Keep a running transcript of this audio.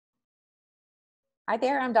Hi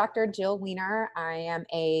there, I'm Dr. Jill Wener. I am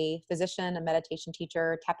a physician, a meditation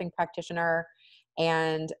teacher, tapping practitioner,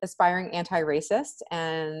 and aspiring anti-racist.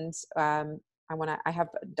 And I have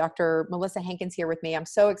Dr. Melissa Hankins here with me. I'm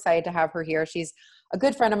so excited to have her here. She's a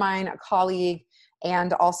good friend of mine, a colleague,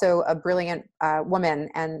 and also a brilliant woman.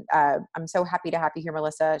 And I'm so happy to have you here,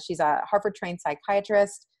 Melissa. She's a Harvard-trained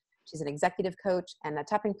psychiatrist. She's an executive coach and a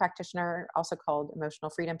tapping practitioner, also called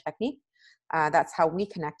Emotional Freedom Technique. That's how we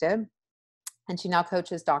connected. And she now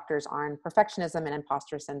coaches doctors on perfectionism and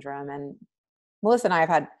imposter syndrome. And Melissa and I have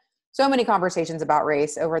had so many conversations about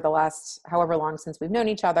race over the last however long since we've known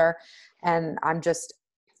each other. And I'm just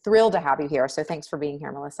thrilled to have you here. So thanks for being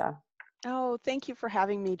here, Melissa. Oh, thank you for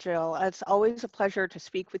having me, Jill. It's always a pleasure to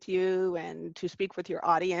speak with you and to speak with your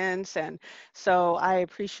audience. And so I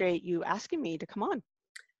appreciate you asking me to come on.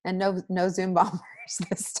 And no Zoom bombers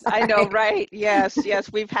this time. I know, right? Yes,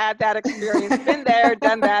 we've had that experience. Been there,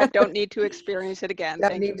 done that. Don't need to experience it again.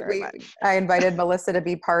 Thank you very much. I invited Melissa to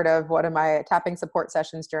be part of one of my tapping support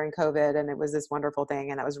sessions during COVID, and it was this wonderful thing.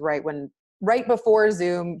 And that was right before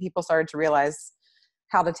Zoom, people started to realize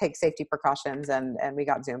how to take safety precautions, and we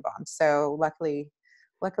got Zoom bombed. So luckily,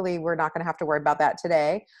 we're not going to have to worry about that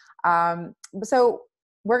today. So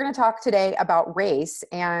we're going to talk today about race.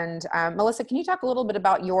 And Melissa, can you talk a little bit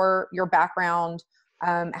about your background,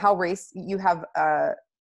 how race, you have,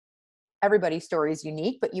 everybody's story is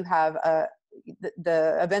unique, but you have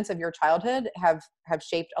the events of your childhood have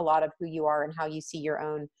shaped a lot of who you are and how you see your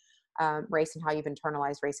own race and how you've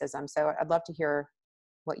internalized racism. So I'd love to hear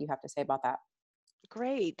what you have to say about that.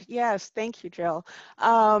 Great. Yes. Thank you, Jill.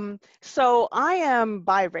 So I am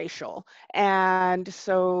biracial. And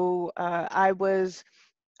so I was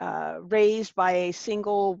raised by a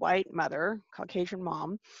single white mother, Caucasian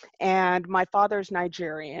mom, and my father's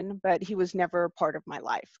Nigerian, but he was never part of my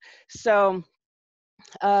life. So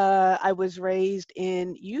I was raised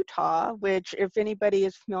in Utah, which, if anybody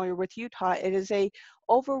is familiar with Utah, it is a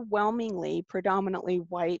overwhelmingly predominantly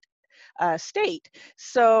white state.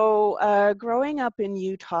 So growing up in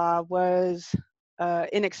Utah was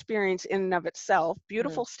an experience in and of itself.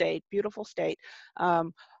 Beautiful state, beautiful state.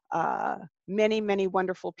 Um, many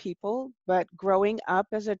wonderful people, but growing up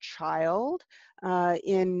as a child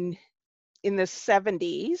in the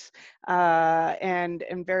 70s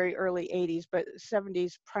and very early 80s, but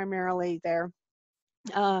 70s primarily there.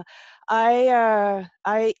 Uh,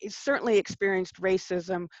 I certainly experienced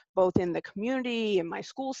racism both in the community, in my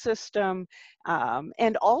school system,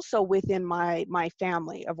 and also within my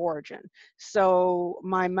family of origin. So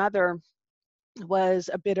my mother was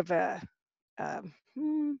a bit of a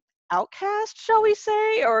outcast, shall we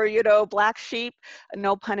say, or black sheep,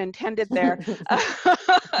 no pun intended there,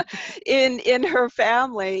 in her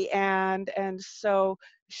family, and so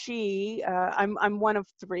I'm one of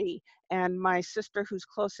three, and my sister, who's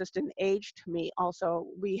closest in age to me, also,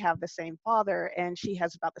 we have the same father, and she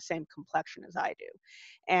has about the same complexion as I do.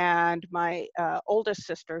 And my oldest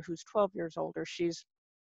sister, who's 12 years older, she's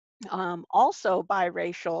also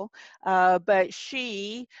biracial, but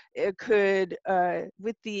she could,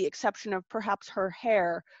 with the exception of perhaps her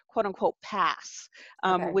hair, quote unquote, pass,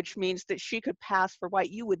 Okay. which means that she could pass for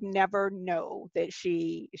white. You would never know that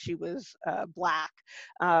she was black,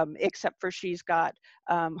 except for she's got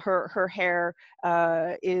her hair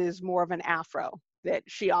is more of an afro that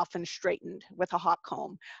she often straightened with a hot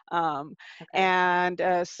comb, Okay.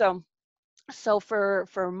 and so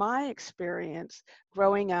for my experience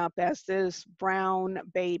growing up as this brown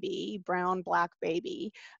black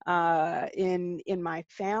baby in my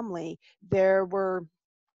family, there were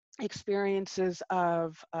experiences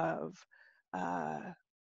of I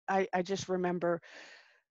just remember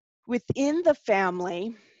within the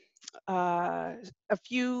family, a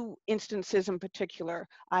few instances in particular.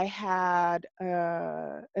 I had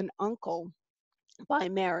an uncle by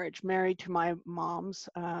marriage, married to my mom's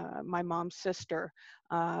sister,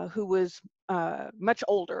 who was much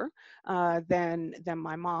older than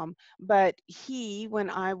my mom. But he,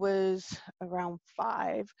 when I was around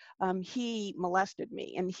 5, he molested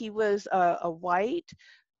me, and he was a white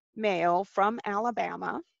male from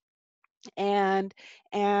Alabama. And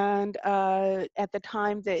at the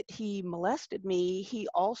time that he molested me, he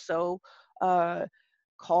also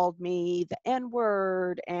called me the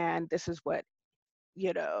N-word, and this is what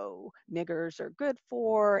niggers are good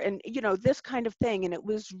for, and this kind of thing. And it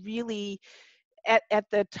was really at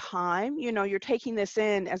the time, you're taking this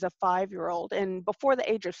in as a 5-year-old, and before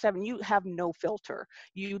the age of 7, you have no filter.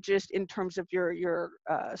 You just, in terms of your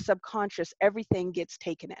subconscious, everything gets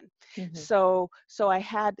taken in. Mm-hmm. So I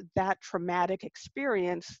had that traumatic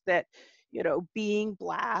experience that being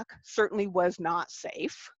black certainly was not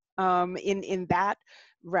safe. in that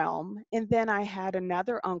realm. And then I had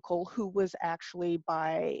another uncle who was actually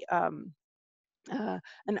by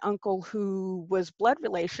an uncle who was blood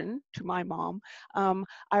relation to my mom.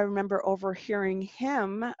 I remember overhearing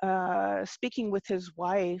him speaking with his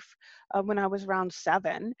wife when I was around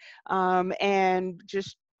 7, and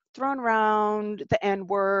just thrown around the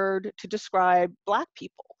N-word to describe Black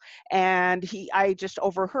people. And I just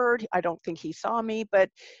overheard, I don't think he saw me, but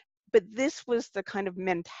this was the kind of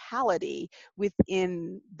mentality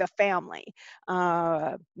within the family.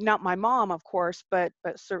 Not my mom, of course, but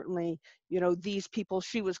certainly, these people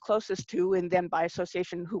she was closest to, and then by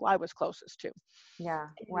association, who I was closest to. Yeah.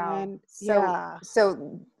 Wow. And So, yeah,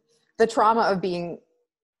 so the trauma of being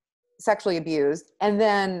sexually abused, and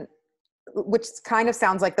then, which kind of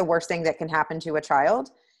sounds like the worst thing that can happen to a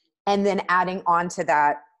child, and then adding on to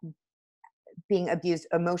that, being abused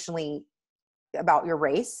emotionally about your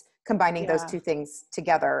race, combining those yeah, two things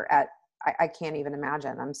together I can't even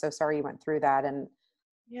imagine. I'm so sorry you went through that. And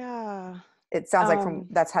yeah. it sounds like Um,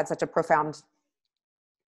 that's had such a profound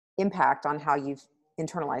impact on how you've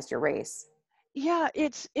internalized your race. Yeah,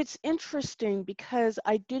 it's interesting because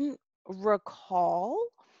I didn't recall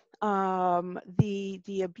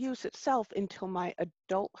the abuse itself until my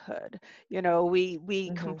adulthood. We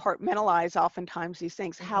Mm-hmm. compartmentalize oftentimes these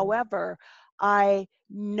things. Mm-hmm. However, I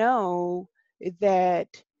know that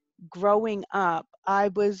growing up, I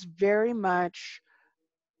was very much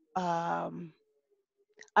I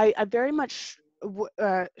very much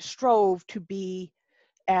strove to be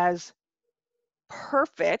as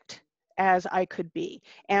perfect as I could be.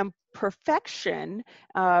 And perfection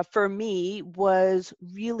for me was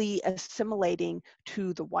really assimilating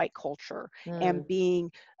to the white culture and Mm.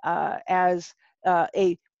 being as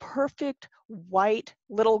a perfect white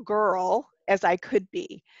little girl as I could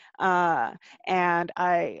be. And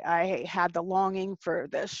I had the longing for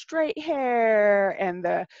the straight hair and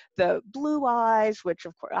the blue eyes, which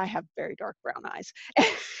of course I have very dark brown eyes.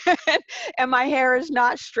 And my hair is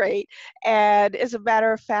not straight. And as a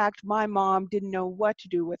matter of fact, my mom didn't know what to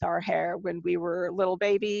do with our hair when we were little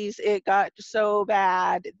babies. It got so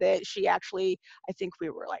bad that she actually, I think we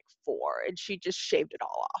were like 4, and she just shaved it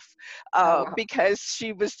all off Oh, wow. because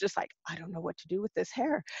she was just like, I don't know what to do with this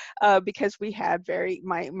hair. Because we had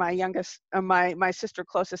my youngest, my sister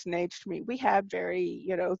closest in age to me, we had very,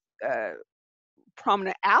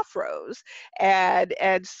 prominent afros,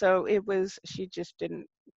 and so it was, she just didn't.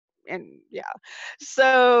 And yeah,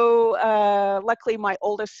 so luckily my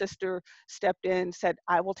oldest sister stepped in and said,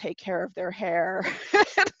 I will take care of their hair.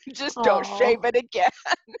 Just don't shave Oh, it again.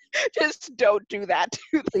 Just don't do that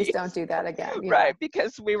to please don't these. do that again. Yeah. Right,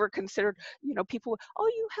 because we were considered, people, oh,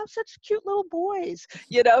 you have such cute little boys,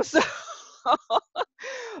 so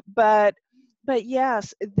but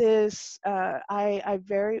yes, this I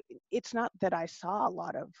very, it's not that I saw a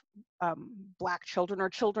lot of Black children or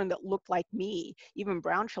children that looked like me, even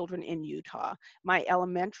brown children in Utah. My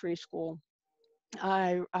elementary school,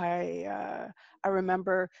 I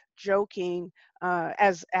remember joking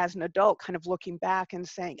as an adult, kind of looking back and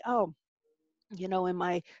saying, oh, in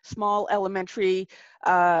my small elementary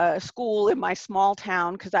school in my small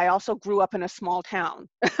town, because I also grew up in a small town.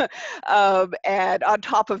 And on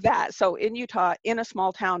top of that, so in Utah, in a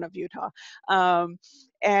small town of Utah, um,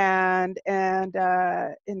 and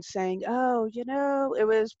saying, oh, it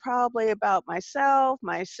was probably about myself,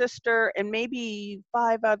 my sister, and maybe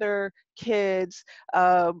 5 other kids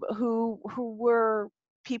who were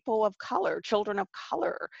people of color, children of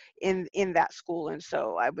color in that school. And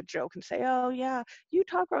so I would joke and say, oh yeah,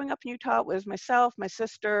 Utah, growing up in Utah, it was myself, my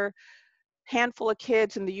sister, handful of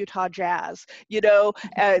kids in the Utah Jazz,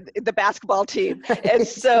 the basketball team. And Right.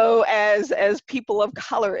 so as people of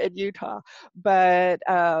color in Utah, but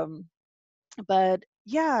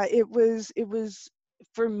yeah, it was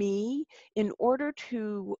for me, in order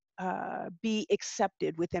to be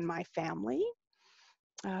accepted within my family,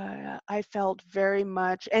 I felt very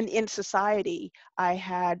much, and in society, I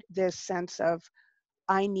had this sense of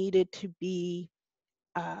I needed to be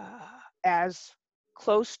uh, as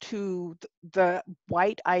close to the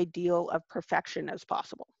white ideal of perfection as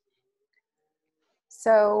possible.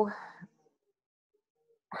 So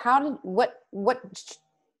how did, what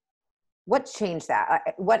changed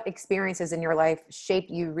that? What experiences in your life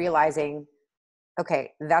shaped you realizing,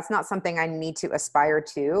 okay, that's not something I need to aspire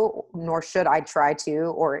to, nor should I try to,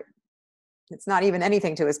 or it's not even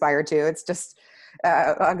anything to aspire to. It's just,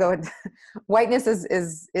 I'll go with, whiteness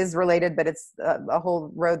is related, but it's a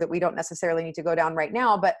whole road that we don't necessarily need to go down right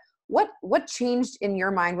now. But what changed in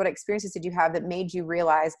your mind? What experiences did you have that made you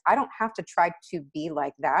realize I don't have to try to be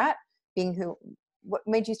like that, being who what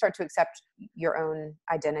made you start to accept your own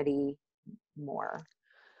identity more?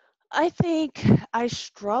 I think I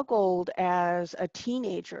struggled as a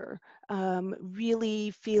teenager,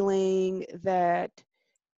 really feeling that,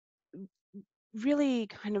 really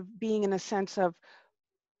kind of being in a sense of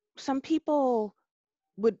some people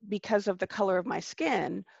would, because of the color of my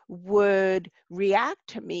skin, would react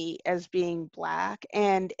to me as being Black,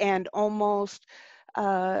 and almost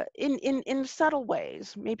in subtle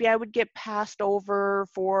ways. Maybe I would get passed over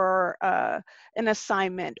for an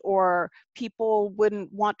assignment, or people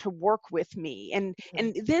wouldn't want to work with me. And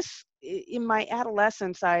this, in my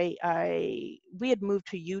adolescence, we had moved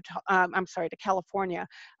to to California,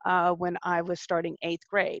 when I was starting 8th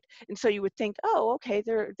grade. And so you would think, oh, okay,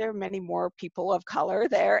 there are many more people of color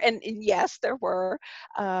there. And yes, there were.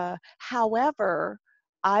 However,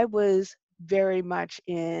 I was very much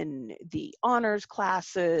in the honors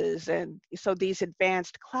classes, and so these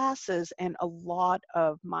advanced classes, and a lot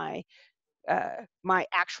of my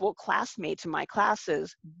actual classmates in my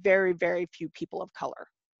classes, very, very few people of color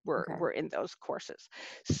Okay. were in those courses.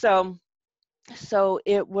 So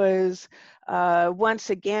it was, once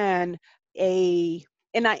again,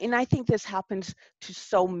 and I think this happens to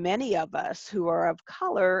so many of us who are of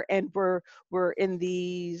color, and we're in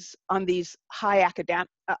these, on these high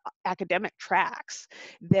academic tracks,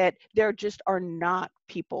 that there just are not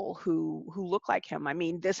people who look like him. I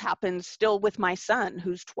mean, this happens still with my son,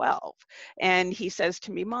 who's 12, and he says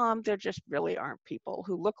to me, "Mom, there just really aren't people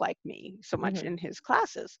who look like me so much Mm-hmm. in his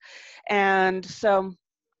classes." And so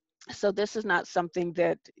this is not something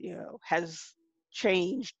that, has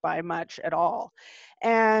changed by much at all.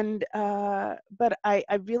 And but I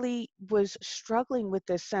really was struggling with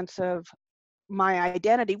this sense of my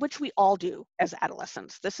identity, which we all do as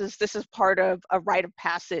adolescents. This is part of a rite of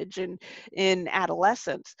passage in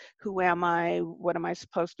adolescence. Who am I? What am I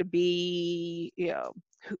supposed to be?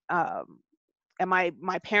 Am I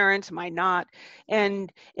my parents? Am I not?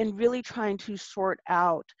 And really trying to sort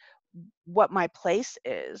out what my place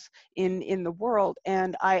is in the world.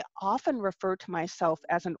 And I often refer to myself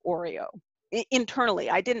as an Oreo. Internally,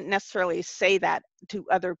 I didn't necessarily say that to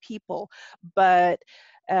other people, but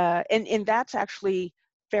and that's actually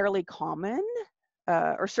fairly common,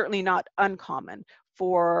 or certainly not uncommon,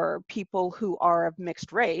 for people who are of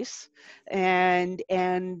mixed race, and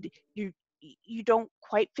you don't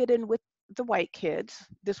quite fit in with the white kids.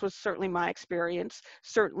 This was certainly my experience.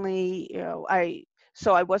 Certainly,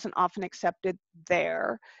 so I wasn't often accepted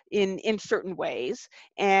there in certain ways,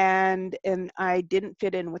 and I didn't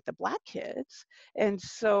fit in with the Black kids. And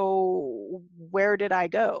so where did I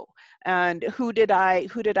go? And who did I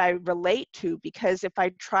relate to? Because if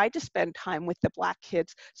I tried to spend time with the Black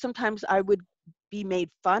kids, sometimes I would be made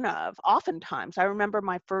fun of. Oftentimes, I remember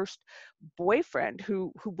my first boyfriend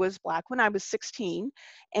who was Black when I was 16,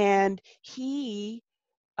 and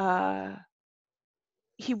uh,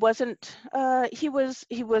 he wasn't, he was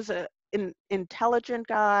an intelligent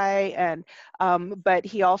guy, and but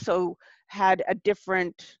he also had a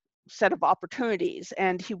different set of opportunities,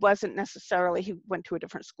 and he wasn't necessarily, he went to a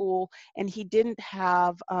different school, and he didn't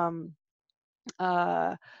have, uh,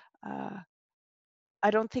 uh,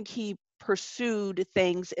 I don't think he pursued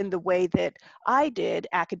things in the way that I did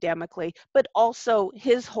academically, but also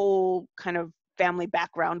his whole kind of family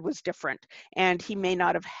background was different, and he may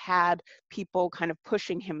not have had people kind of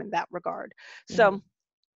pushing him in that regard. Mm-hmm.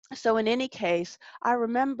 So in any case, I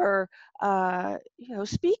remember,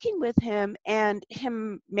 speaking with him, and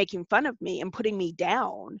him making fun of me and putting me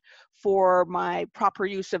down for my proper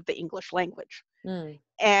use of the English language. Mm.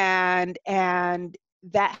 And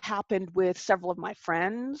that happened with several of my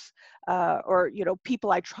friends, or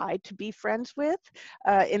people I tried to be friends with,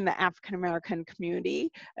 in the African American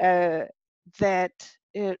community, that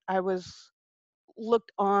I was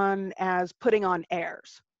looked on as putting on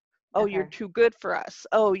airs. Oh, you're Okay. too good for us.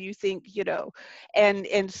 Oh, you think,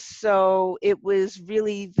 and so it was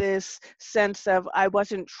really this sense of, I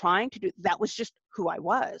wasn't trying to do, that was just who I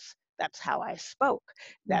was. That's how I spoke.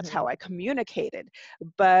 That's Mm-hmm. how I communicated.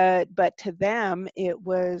 But to them, it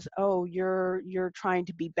was, oh, you're trying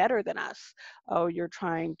to be better than us. Oh, you're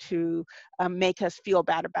trying to make us feel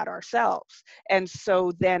bad about ourselves. And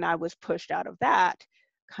so then I was pushed out of that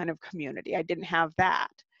kind of community. I didn't have that.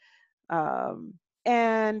 Um,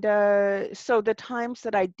 and so the times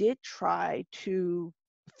that I did try to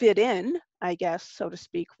fit in, I guess, so to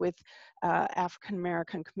speak, with African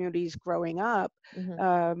American communities growing up,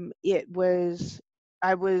 Mm-hmm.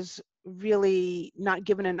 I was really not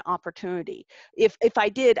given an opportunity. If I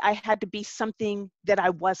did, I had to be something that I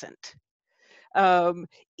wasn't,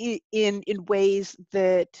 in ways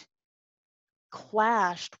that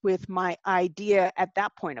clashed with my idea at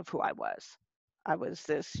that point of who I was. I was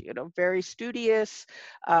this, very studious,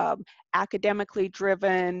 academically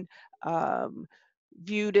driven,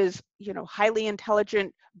 viewed as, highly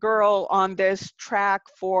intelligent girl on this track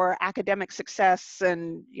for academic success,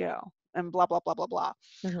 and, and blah, blah, blah, blah, blah.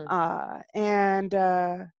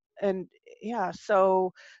 Mm-hmm. And yeah,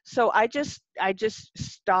 so I just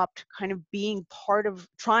stopped kind of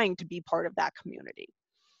trying to be part of that community.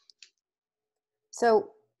 So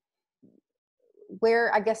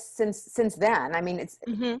where, I guess, since then, I mean, it's,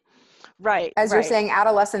 Mm-hmm. Right, as you're right. saying,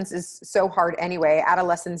 adolescence is so hard anyway.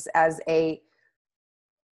 Adolescence as a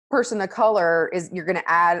person of color is, you're going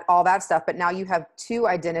to add all that stuff, but now you have two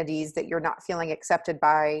identities that you're not feeling accepted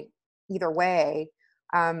by either way.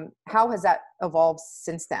 How has that evolved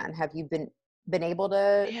since then? Have you been able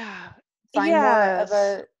to Yeah. find more of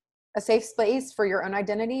Yes. a safe space for your own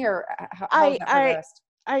identity, or how has I that I progressed?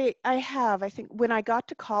 I have. I think when I got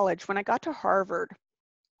to college, when I got to Harvard,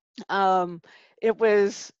 um, it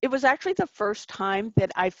was actually the first time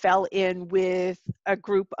that I fell in with a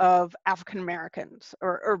group of African Americans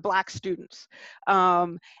or Black students,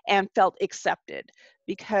 and felt accepted.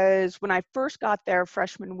 Because when I first got there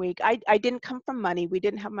freshman week, I didn't come from money. We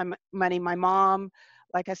didn't have money. My mom,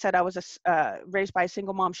 like I said, I was raised by a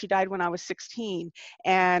single mom. She died when I was 16,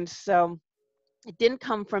 and so it didn't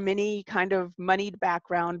come from any kind of moneyed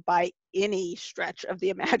background by any stretch of the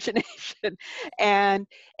imagination. and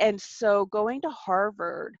and so going to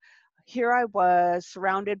Harvard, here I was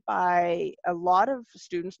surrounded by a lot of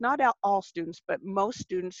students, not all students, but most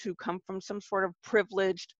students who come from some sort of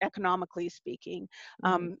privileged, economically speaking,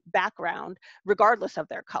 Mm-hmm. background, regardless of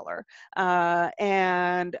their color,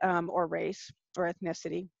 and or race or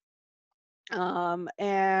ethnicity.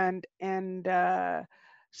 And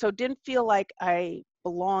so didn't feel like I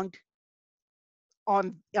belonged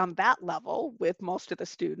on that level with most of the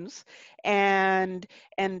students, and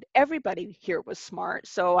everybody here was smart,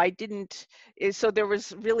 so I didn't so there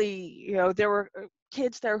was really, there were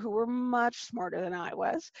kids there who were much smarter than I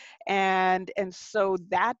was, and so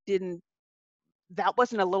that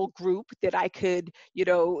wasn't a little group that I could,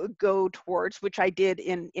 go towards, which I did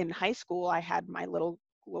in high school. I had my little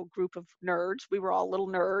group of nerds. We were all little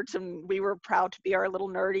nerds, and we were proud to be our little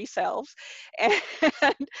nerdy selves.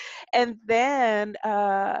 And then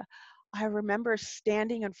I remember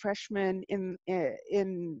standing in freshman in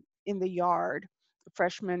the yard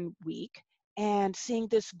freshman week, and seeing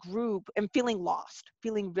this group and feeling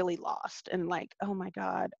really lost, and like, oh my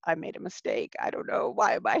God, I made a mistake. I don't know,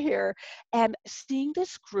 why am I here? And seeing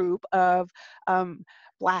this group of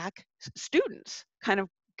Black students kind of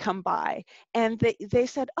come by, and they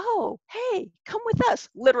said, oh, hey, come with us.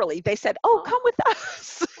 Literally, they said, oh, Oh, come with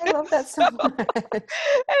us. I love that so much.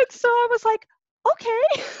 And so I was like,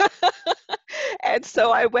 okay. And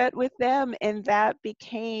so I went with them, and that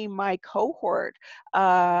became my cohort.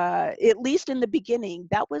 At least in the beginning,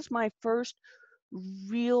 that was my first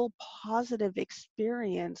real positive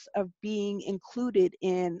experience of being included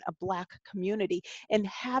in a Black community, and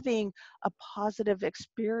having a positive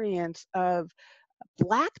experience of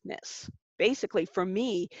Blackness, basically, for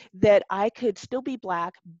me, that I could still be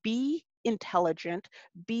Black, be intelligent,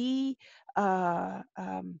 be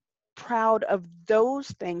proud of those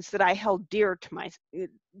things that I held dear to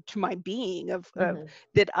my being, of Mm-hmm.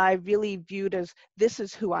 that I really viewed as, this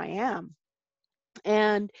is who I am,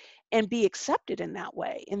 and be accepted in that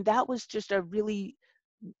way. And that was just a really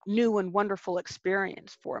new and wonderful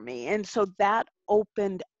experience for me. And so that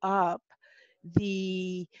opened up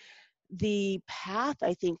the path,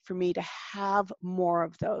 I think, for me to have more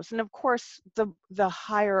of those. And of course, the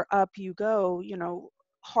higher up you go,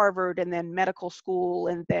 Harvard, and then medical school,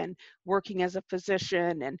 and then working as a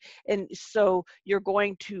physician, and so you're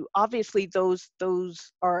going to, obviously, those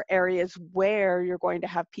are areas where you're going to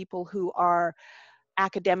have people who are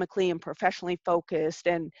academically and professionally focused,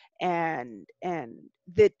 and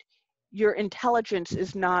that your intelligence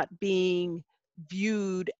is not being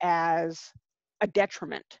viewed as a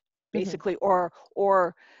detriment, Mm-hmm. basically,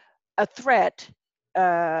 or a threat,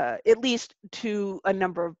 at least to a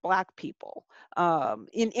number of Black people,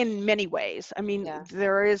 in many ways. I mean, Yeah.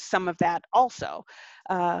 there is some of that also,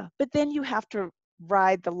 but then you have to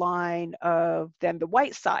ride the line of then the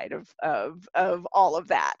white side of all of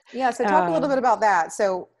that. Yeah. So talk a little bit Um, about that.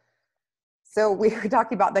 So we were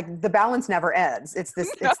talking about, the balance never ends. It's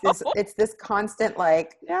this constant,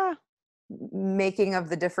 like, yeah. making of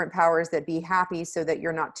the different powers that be happy, so that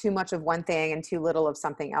you're not too much of one thing and too little of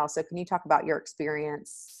something else. So can you talk about your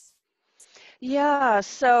experience? Yeah.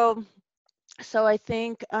 So I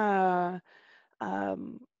think um,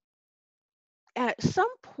 at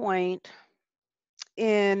some point,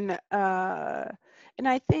 and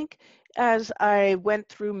I think as I went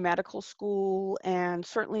through medical school, and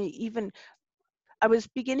certainly even I was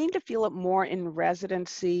beginning to feel it more in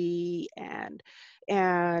residency, and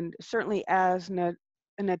certainly as an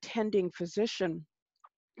attending physician,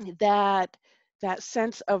 that that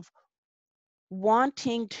sense of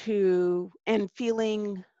wanting to and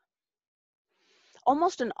feeling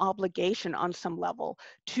almost an obligation on some level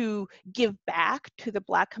to give back to the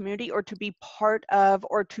Black community, or to be part of,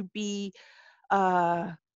 or to be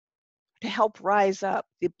uh, to help rise up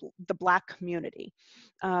the Black community,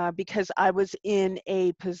 because I was in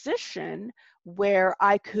a position where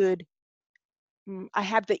I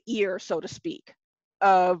had the ear, so to speak,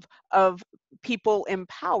 of people in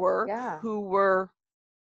power Yeah. who were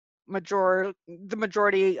the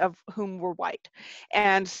majority of whom were white.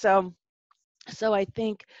 And so I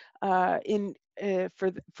think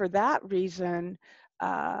for that reason,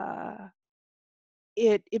 uh,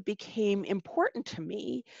 it became important to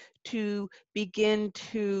me to begin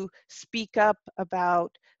to speak up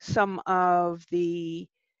about some of the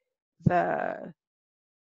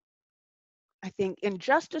I think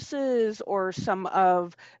injustices, or some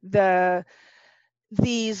of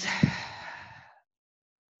these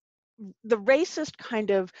the racist kind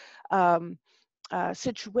of um,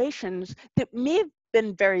 situations that may have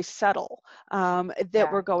been very subtle, that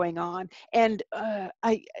Yeah. were going on. And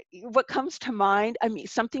what comes to mind, I mean,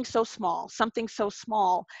 something so small.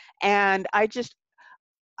 And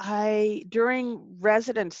during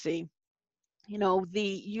residency,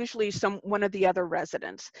 usually one of the other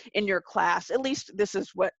residents in your class, at least this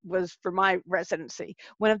is what was for my residency,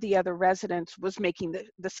 one of the other residents was making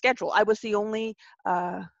the schedule. I was the only,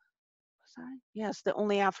 yes, the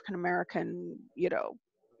only African American,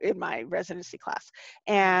 in my residency class,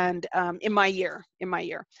 and in my year,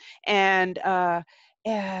 and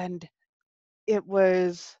and it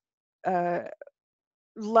was a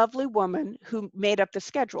lovely woman who made up the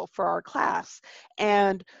schedule for our class,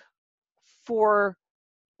 and for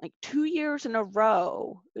like 2 years in a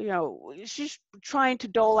row, she's trying to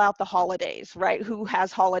dole out the holidays, right? Who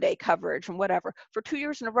has holiday coverage and whatever. For 2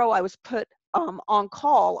 years in a row, I was put on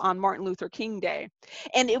call on Martin Luther King Day.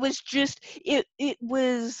 And it was just, it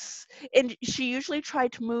was, and she usually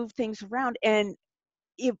tried to move things around. And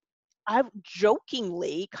if I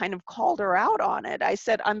jokingly kind of called her out on it. I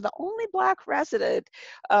said, I'm the only Black resident,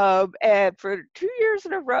 and for 2 years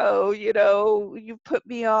in a row, you put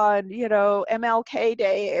me on, MLK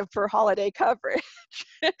Day for holiday coverage.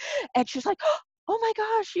 And she's like, oh my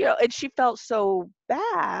gosh, and she felt so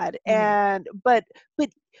bad. Hmm. But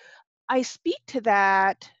I speak to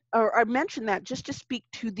that, or I mention that just to speak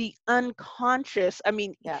to the unconscious. I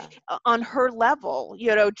mean, Yeah. on her level,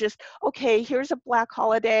 just, okay, here's a Black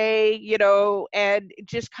holiday, and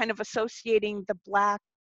just kind of associating the Black.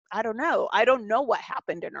 I don't know. I don't know what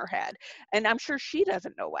happened in her head. And I'm sure she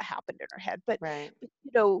doesn't know what happened in her head, Right.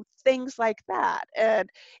 but things like that. And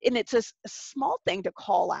it's a small thing to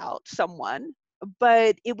call out someone,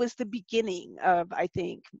 but it was the beginning of, I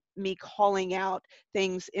think, me calling out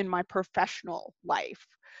things in my professional life.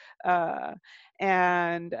 Uh,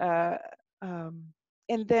 and um,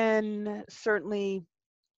 and then certainly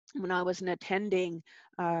when I was an attending,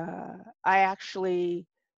 I actually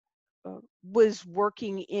was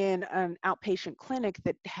working in an outpatient clinic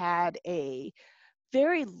that had a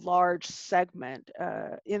very large segment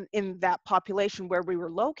in that population where we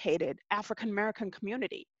were located, African American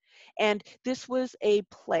community. And this was a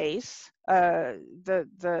place,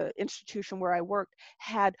 the institution where I worked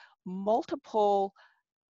had multiple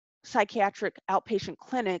psychiatric outpatient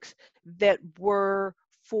clinics that were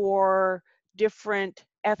for different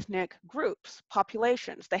ethnic groups,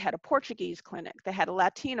 populations. They had a Portuguese clinic, they had a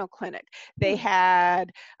Latino clinic, they Hmm.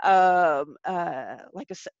 had like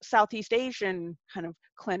a Southeast Asian kind of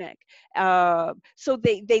clinic. So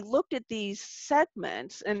they looked at these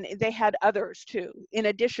segments, and they had others too, in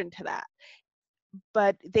addition to that.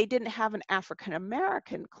 But they didn't have an African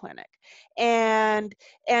American clinic, and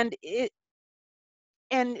and it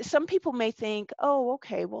and some people may think, oh,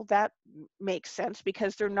 okay, well, that makes sense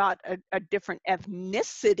because they're not a different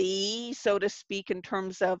ethnicity, so to speak, in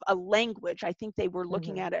terms of a language. I think they were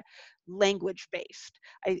looking Hmm. at it language based.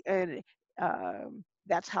 And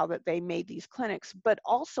that's how that they made these clinics, but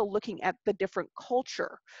also looking at the different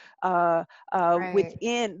culture Right.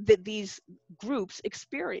 within that these groups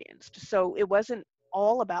experienced. So it wasn't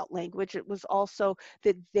all about language. It was also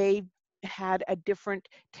that they had a different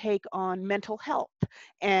take on mental health,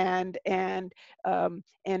 and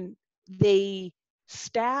they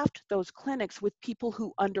staffed those clinics with people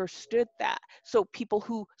who understood that. So people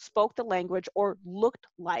who spoke the language or looked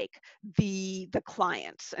like the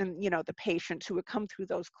clients and, you know, the patients who would come through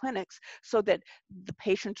those clinics, so that the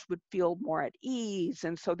patients would feel more at ease,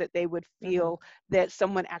 and so that they would Mm-hmm. feel that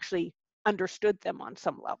someone actually understood them on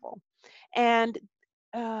some level. And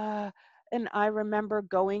uh, and I remember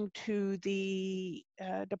going to the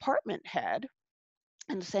department head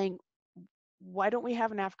and saying, why don't we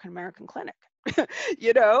have an African American clinic?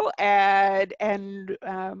 You know, and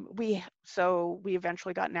we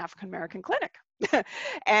eventually got an African American clinic.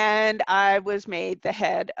 And I was made the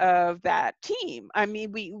head of that team. I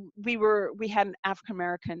mean, we had an African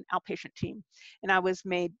American outpatient team, and I was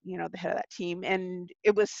made, you know, the head of that team, and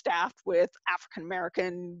it was staffed with African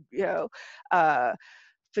American, you know,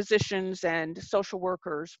 physicians and social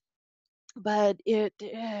workers. But it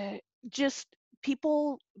just,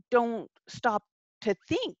 people don't stop to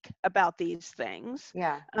think about these things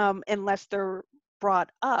Yeah. unless they're brought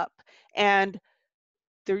up. And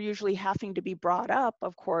they're usually having to be brought up,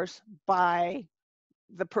 of course, by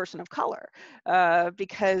the person of color,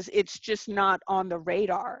 because it's just not on the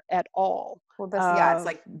radar at all. Well, yeah, it's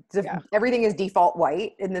like Yeah, everything is default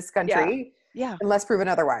white in this yeah, country yeah, unless proven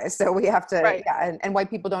otherwise. So we have to, right, yeah, and white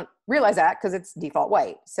people don't realize that because it's default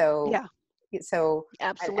white. So, yeah, so, and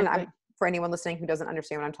absolutely. I'm, for anyone listening who doesn't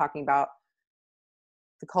understand what I'm talking about,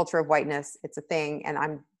 the culture of whiteness, it's a thing. And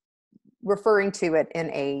I'm referring to it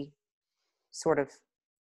in a sort of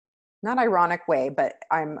not ironic way, but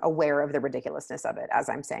I'm aware of the ridiculousness of it as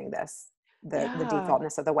I'm saying this, the Yeah,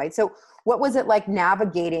 defaultness of the white. So what was it like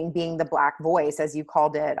navigating being the Black voice, as you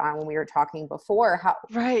called it, when we were talking before?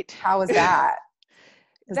 right. How was that?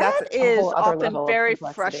 Because That that's a is whole other often level of very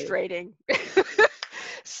complexity. frustrating.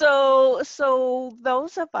 So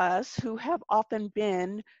those of us who have often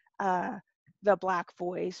been uh, the Black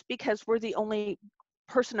voice, because we're the only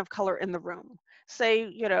person of color in the room. Say,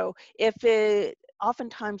 you know,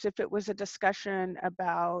 oftentimes if it was a discussion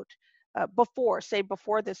about before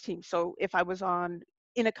this team, so if I was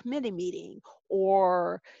in a committee meeting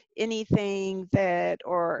or anything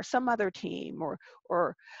or some other team,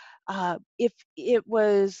 or if it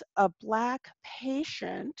was a Black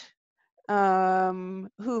patient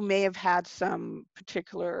who may have had some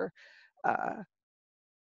particular uh,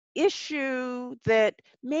 issue that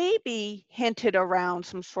maybe hinted around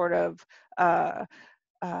some sort of uh,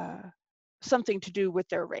 uh, something to do with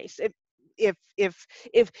their race. If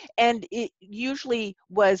and it usually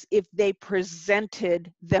was if they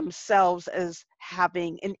presented themselves as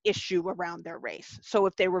having an issue around their race. So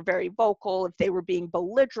if they were very vocal, if they were being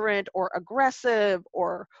belligerent or aggressive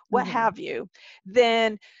or what Hmm. have you,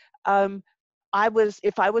 then um,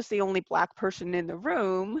 if I was the only Black person in the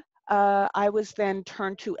room, I was then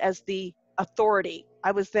turned to as the authority.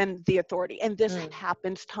 I was then the authority. And this Mm.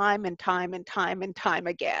 happens time and time and time and time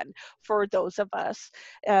again for those of us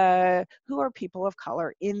who are people of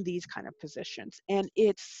color in these kind of positions. And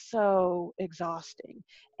it's so exhausting.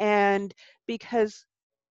 And because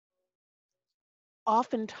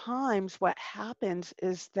oftentimes what happens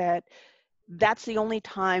is that that's the only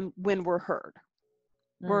time when we're heard.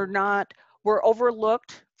 We're Mm. not, we're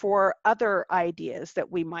overlooked for other ideas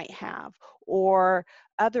that we might have or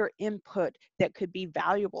other input that could be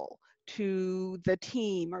valuable to the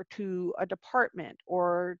team or to a department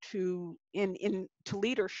or to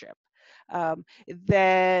leadership. Um,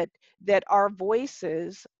 that that our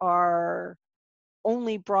voices are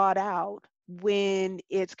only brought out when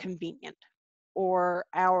it's convenient, or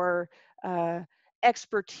our uh,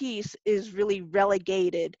 expertise is really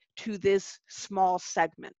relegated to this small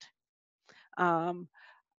segment, um,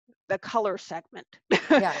 the color segment.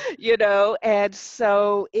 Yeah. You know, and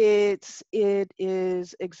so it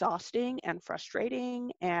is exhausting and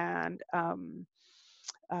frustrating, and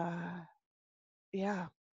yeah.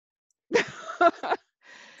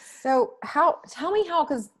 So tell me how,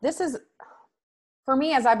 because this is, for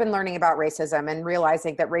me, as I've been learning about racism and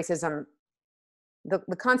realizing that racism,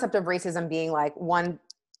 the concept of racism being like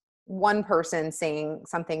one person saying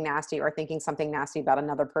something nasty or thinking something nasty about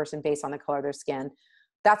another person based on the color of their skin.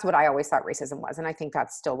 That's what I always thought racism was. And I think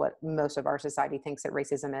that's still what most of our society thinks that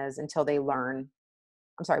racism is until they learn,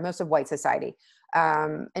 I'm sorry, most of white society,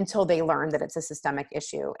 until they learn that it's a systemic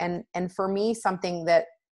issue. And for me, something that,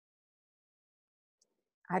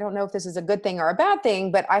 I don't know if this is a good thing or a bad thing,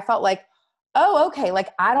 but I felt like, oh, okay,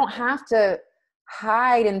 like I don't have to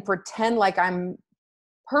hide and pretend like I'm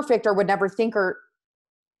perfect or would never think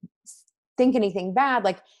anything bad.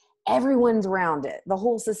 Like everyone's around it. The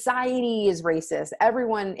whole society is racist.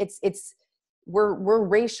 Everyone, we're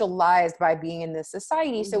racialized by being in this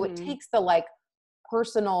society. So it Hmm. takes the like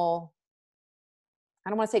personal I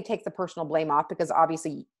don't want to say take the personal blame off, because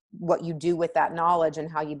obviously what you do with that knowledge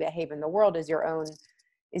and how you behave in the world is your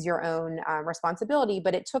own responsibility.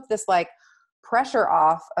 But it took this like pressure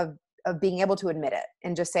off of being able to admit it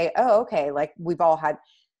and just say, oh, okay, like we've all had,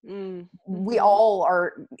 we Mm-hmm. all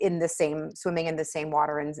are in the same, swimming in the same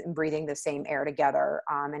water and breathing the same air together.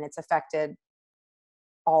 And it's affected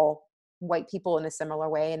all white people in a similar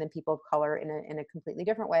way, and then people of color in a completely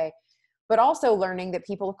different way. But also learning that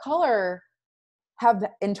people of color have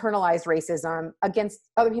internalized racism against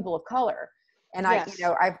other people of color. And Yes.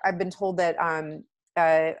 I've been told that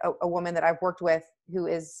a woman that I've worked with who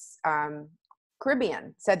is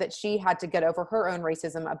Caribbean said that she had to get over her own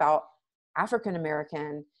racism about African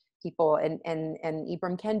American people. And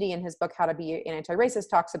Ibram Kendi in his book How to Be an Anti-Racist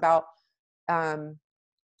talks about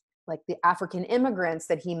like the African immigrants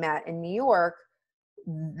that he met in New York,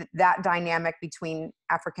 that dynamic between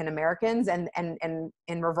African Americans and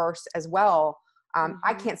in reverse as well.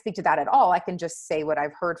 I can't speak to that at all. I can just say what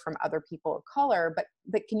I've heard from other people of color,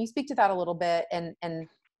 but can you speak to that a little bit, and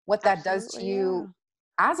what that does to Absolutely, yeah. you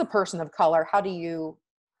as a person of color? How do you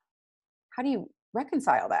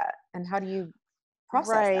reconcile that, and how do you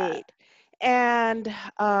process that? Right. And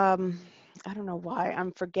I don't know why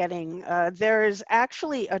I'm forgetting. There's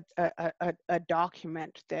actually a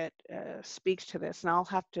document that speaks to this, and I'll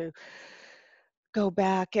have to go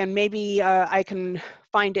back and maybe I can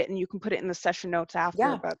find it and you can put it in the session notes after.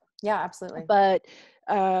 Yeah, yeah, absolutely. But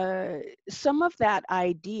some of that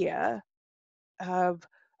idea of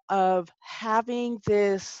having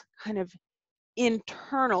this kind of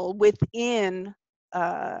internal within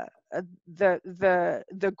uh,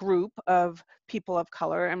 the group of people of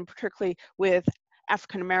color, and particularly with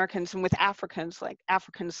African Americans and with Africans, like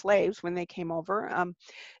African slaves when they came over.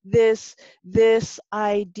 This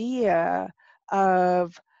idea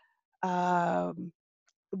of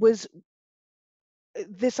was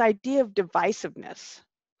this idea of divisiveness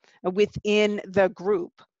within the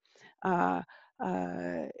group. Uh,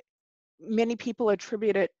 uh, Many people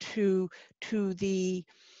attribute it to the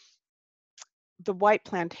white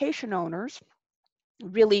plantation owners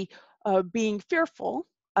really being fearful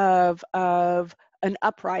of an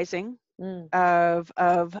uprising of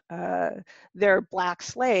their black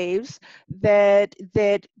slaves, that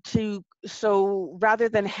so rather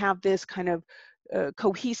than have this kind of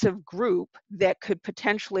cohesive group that could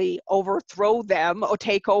potentially overthrow them or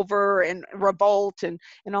take over and revolt and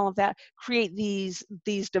all of that, create these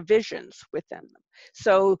divisions within them.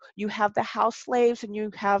 So you have the house slaves and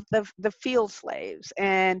you have the field slaves,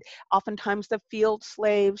 and oftentimes the field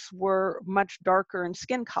slaves were much darker in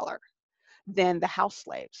skin color than the house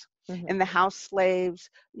slaves. And the house slaves,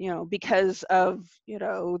 because of,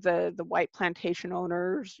 the white plantation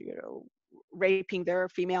owners, raping their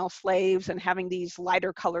female slaves and having these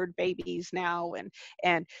lighter colored babies now.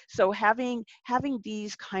 And so having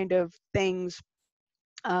these kind of things,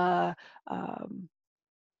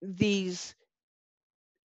 these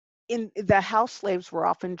in the house slaves were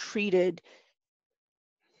often treated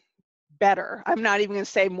better. I'm not even going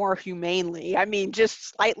to say more humanely. I mean,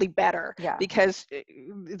 just slightly better, Yeah. because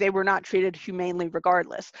they were not treated humanely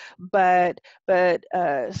regardless, but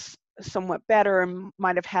somewhat better, and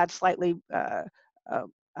might have had slightly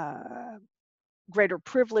greater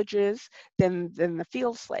privileges than the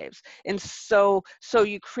field slaves. And so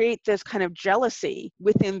you create this kind of jealousy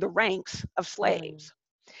within the ranks of slaves.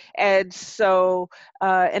 And so,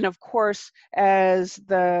 and of course, as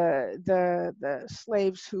the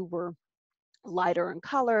slaves who were lighter in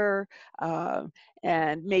color,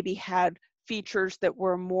 and maybe had features that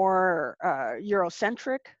were more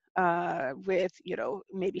Eurocentric, with,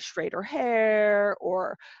 maybe straighter hair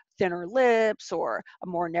or thinner lips or a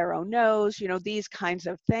more narrow nose, these kinds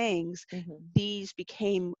of things, these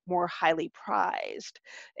became more highly prized.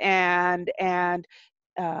 And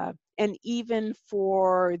even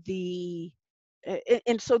for the,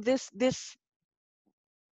 and so this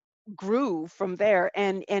grew from there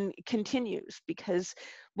and continues, because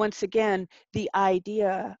once again, the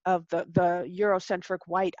idea of the Eurocentric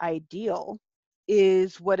white ideal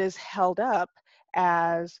is what is held up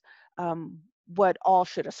as what all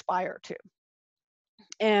should aspire to.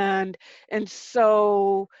 And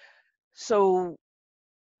so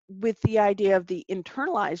with the idea of the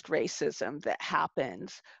internalized racism that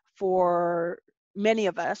happens for many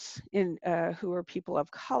of us who are people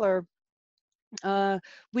of color,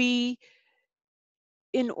 we,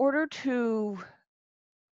 in order to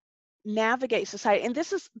navigate society, and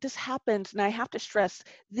this happens, and I have to stress,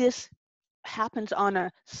 this happens on a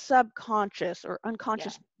subconscious or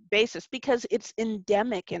unconscious basis because it's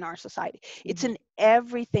endemic in our society. It's Mhm. in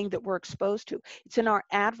everything that we're exposed to. It's in our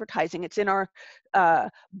advertising. It's in our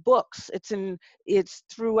books. It's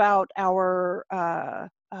throughout our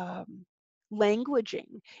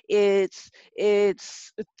languaging. It's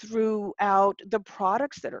throughout the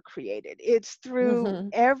products that are created. It's through Mhm.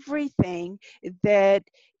 everything that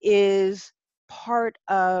is part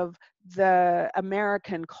of the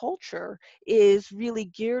American culture is really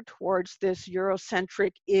geared towards this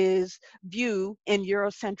Eurocentric is view and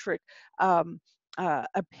Eurocentric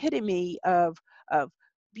epitome of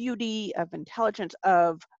beauty, of intelligence,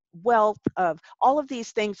 of wealth, of all of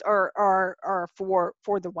these things are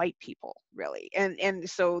for the white people, really, and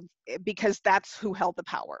so because that's who held the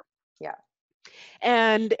power, Yeah.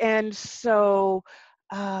 and so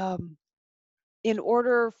um, in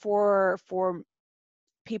order for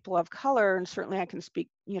people of color, and certainly I can speak,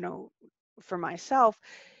 for myself,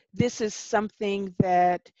 this is something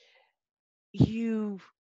that you,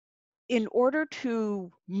 in order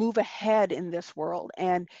to move ahead in this world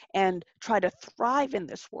and try to thrive in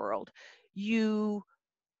this world, you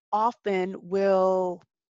often will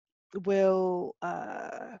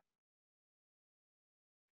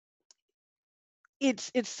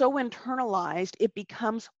it's so internalized, it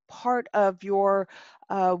becomes part of your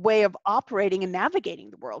way of operating and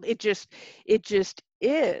navigating the world. It just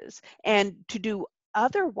is. And to do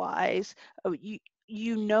otherwise,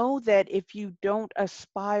 you know that if you don't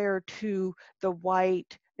aspire to the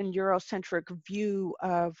white and Eurocentric view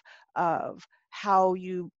of how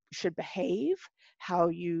you should behave, how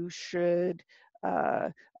you should uh,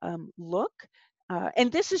 look,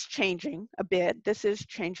 and this is changing a bit. This is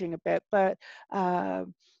changing a bit, but uh,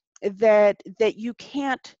 that you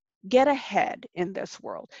can't get ahead in this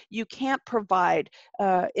world. You can't provide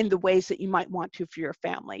in the ways that you might want to for your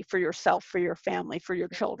family, for yourself, for your family, for your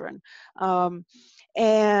children, um,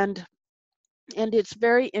 and and it's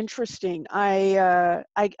very interesting. I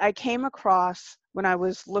came across when I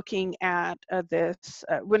was looking at this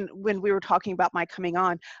when we were talking about my coming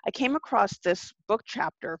on. I came across this book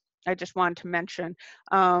chapter. I just wanted to mention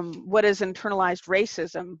what is internalized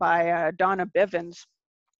racism by Donna Bivens,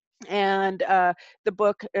 and the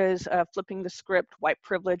book is Flipping the Script: White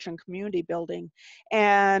Privilege and Community Building,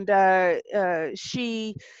 and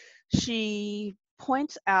she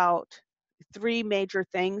points out three major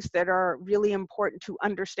things that are really important to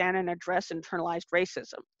understand and address internalized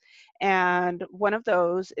racism. And one of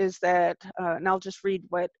those is that, and I'll just read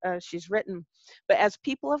what she's written, but as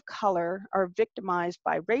people of color are victimized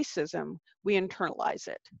by racism, we internalize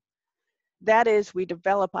it. That is, we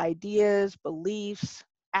develop ideas, beliefs,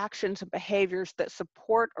 actions, and behaviors that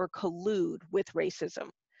support or collude with racism.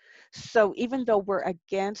 So even though we're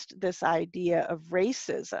against this idea of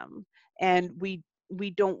racism and we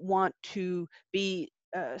don't want to be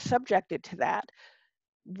subjected to that,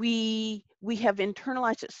 we have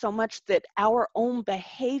internalized it so much that our own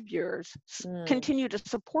behaviors Mm. continue to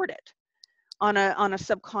support it on a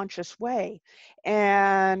subconscious way,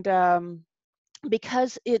 and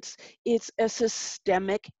because it's a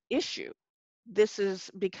systemic issue. This is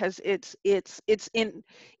because it's in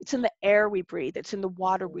the air we breathe, it's in the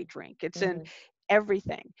water we Mhm. drink, it's in Mhm.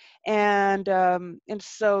 everything. And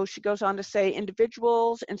so she goes on to say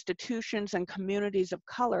individuals, institutions, and communities of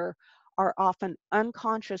color are often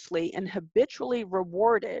unconsciously and habitually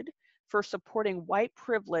rewarded for supporting white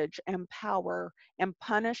privilege and power, and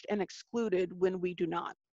punished and excluded when we do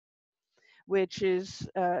not, which is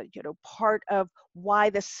part of why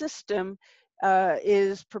the system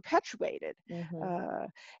is perpetuated. Mhm. Uh,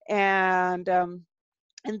 and um,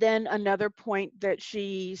 and then another point that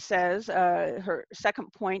she says, her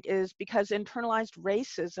second point is because internalized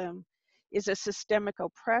racism is a systemic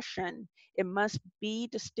oppression, it must be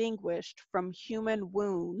distinguished from human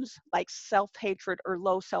wounds like self-hatred or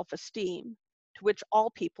low self-esteem, to which all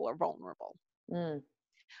people are vulnerable. Mm.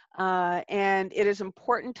 And it is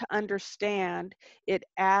important to understand it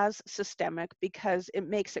as systemic because it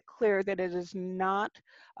makes it clear that it is not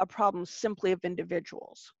a problem simply of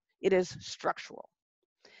individuals. It is structural.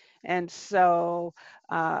 And so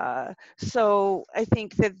I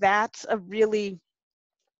think that that's a really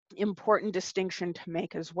important distinction to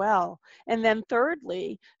make as well. And then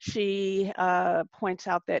thirdly, she points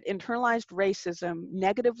out that internalized racism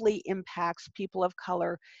negatively impacts people of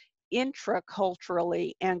color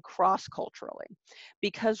intraculturally and cross-culturally,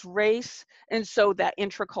 because race, and so that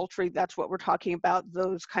intraculturally, that's what we're talking about,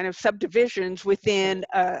 those kind of subdivisions within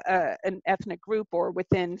an ethnic group or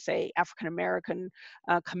within, say, African American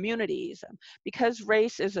communities. Because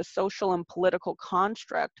race is a social and political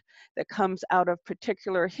construct that comes out of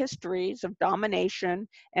particular histories of domination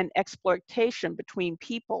and exploitation between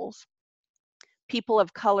peoples, people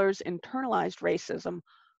of color's internalized racism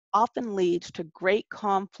often leads to great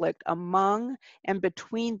conflict among and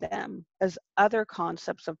between them, as other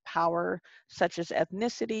concepts of power, such as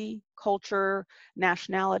ethnicity, culture,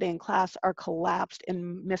 nationality, and class, are collapsed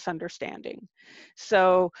in misunderstanding.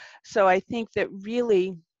 So I think that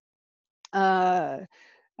really uh,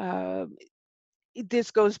 uh,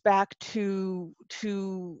 this goes back to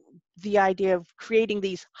the idea of creating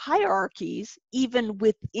these hierarchies even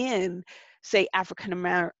within, say, African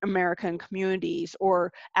American communities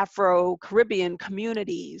or Afro-Caribbean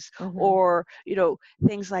communities, Mm-hmm. or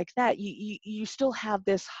things like that. You still have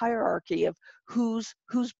this hierarchy of who's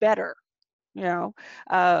better, you know,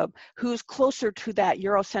 who's closer to that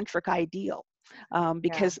Eurocentric ideal, Yeah.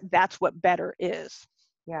 because that's what better is.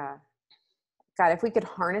 Yeah. God, if we could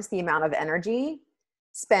harness the amount of energy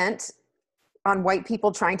spent on white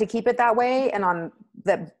people trying to keep it that way, and on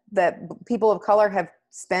that people of color have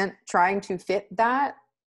spent trying to fit that,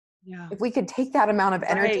 Yeah. if we could take that amount of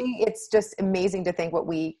Right. energy, it's just amazing to think what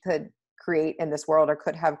we could create in this world or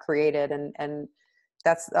could have created. And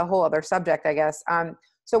that's a whole other subject, I guess.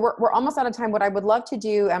 So we're almost out of time. What I would love to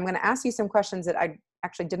do, I'm going to ask you some questions that I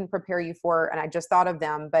actually didn't prepare you for, and I just thought of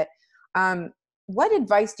them. But what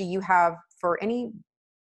advice do you have for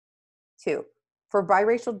for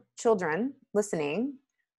biracial children listening,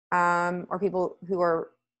 or people who are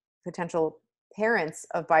potential parents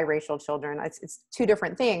of biracial children? It's two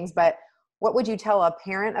different things, but what would you tell a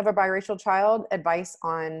parent of a biracial child, advice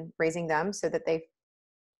on raising them so that they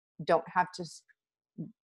don't have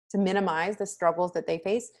to minimize the struggles that they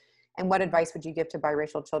face? And what advice would you give to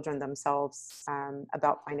biracial children themselves,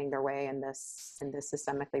 about finding their way in this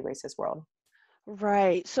systemically racist world?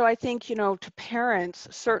 Right. So I think, to parents,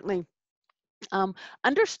 certainly,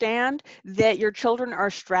 understand that your children are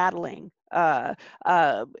straddling, uh,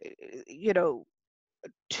 you know,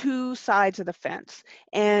 two sides of the fence,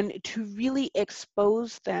 and to really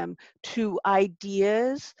expose them to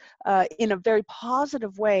ideas in a very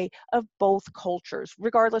positive way of both cultures,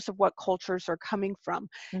 regardless of what cultures are coming from.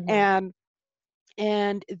 Mm-hmm.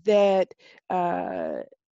 And that,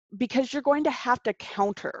 because you're going to have to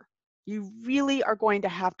counter, you really are going to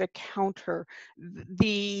have to counter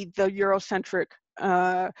the Eurocentric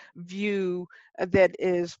view that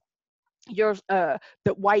is yours, that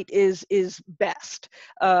white is best,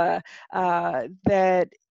 that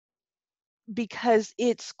because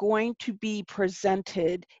it's going to be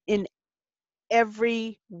presented in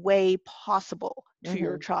every way possible to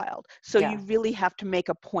your Mm-hmm. child. So you Yeah. really have to make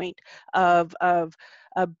a point of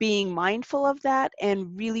being mindful of that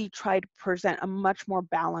and really try to present a much more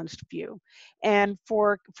balanced view. And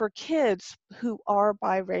for kids who are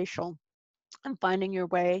biracial and finding your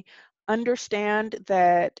way, understand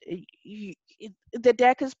that the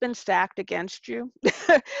deck has been stacked against you,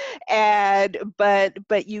 and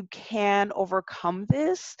but you can overcome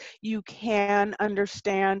this. You can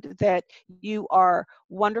understand that you are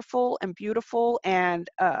wonderful and beautiful and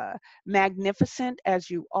magnificent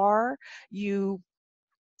as you are. You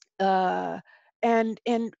uh, and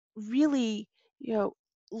really,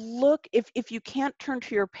 look, if you can't turn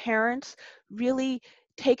to your parents, really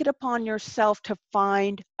take it upon yourself to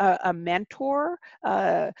find a mentor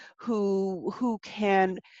who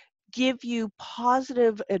can give you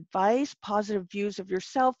positive advice, positive views of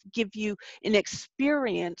yourself, give you an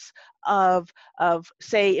experience of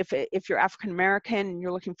say, if you're African American and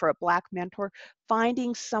you're looking for a Black mentor,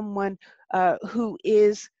 finding someone who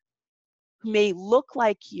may look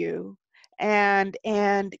like you and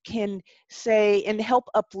can say and help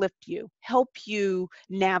uplift you, help you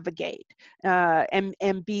navigate,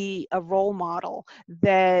 and be a role model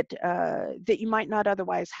that that you might not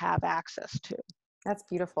otherwise have access to. That's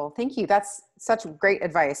beautiful. Thank you. That's such great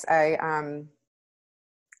advice. I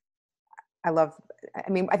love, I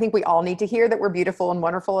mean, I think we all need to hear that we're beautiful and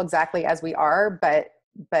wonderful exactly as we are, but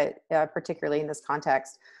particularly in this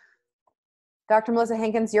context. Dr. Melissa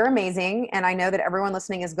Hankins, you're amazing. And I know that everyone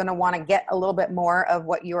listening is going to want to get a little bit more of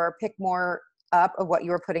what you're, pick more up of what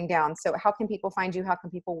you were putting down. So how can people find you? How can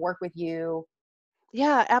people work with you?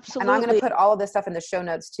 Yeah, And I'm going to absolutely. put all of this stuff in the show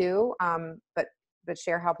notes too. But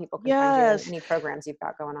share how people can find you and Yes. any programs you've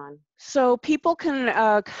got going on. So people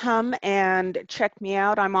can come and check me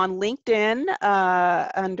out. I'm on LinkedIn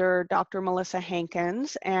under Dr. Melissa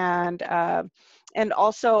Hankins, and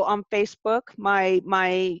also on Facebook.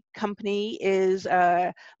 My company is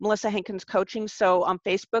Melissa Hankins Coaching. So on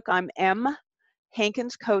Facebook, I'm M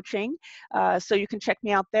Hankins Coaching. So you can check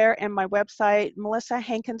me out there, and my website,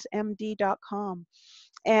 melissahankinsmd.com.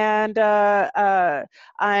 And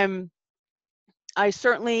I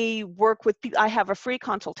certainly work with people. I have a free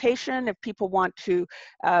consultation if people want to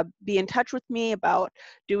be in touch with me about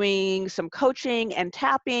doing some coaching and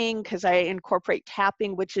tapping, because I incorporate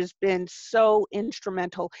tapping, which has been so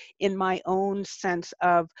instrumental in my own sense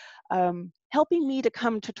of helping me to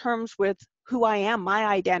come to terms with who I am, my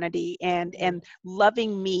identity, and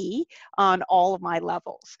loving me on all of my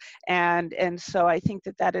levels. And so I think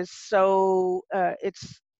that is so,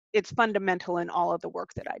 it's fundamental in all of the work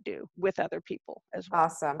that I do with other people as well.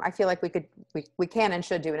 Awesome. I feel like we can and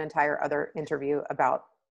should do an entire other interview about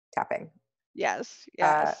tapping. Yes,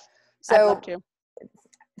 Uh, yes. I'd love so to.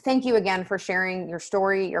 thank you again for sharing your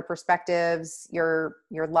story, your perspectives, your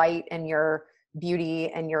light and your beauty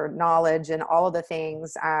and your knowledge and all of the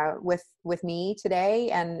things with me today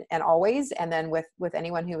and always, and then with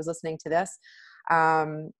anyone who was listening to this,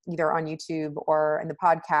 either on YouTube or in the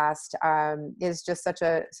podcast, is just such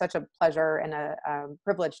a pleasure and a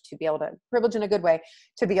privilege to be able to, privilege in a good way,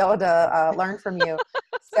 to be able to learn from you.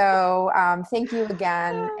 So thank you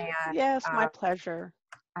again. And Yes, my pleasure.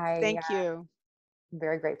 I'm Thank you.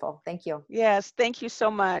 very grateful. Thank you. Yes, thank you so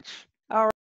much. All right.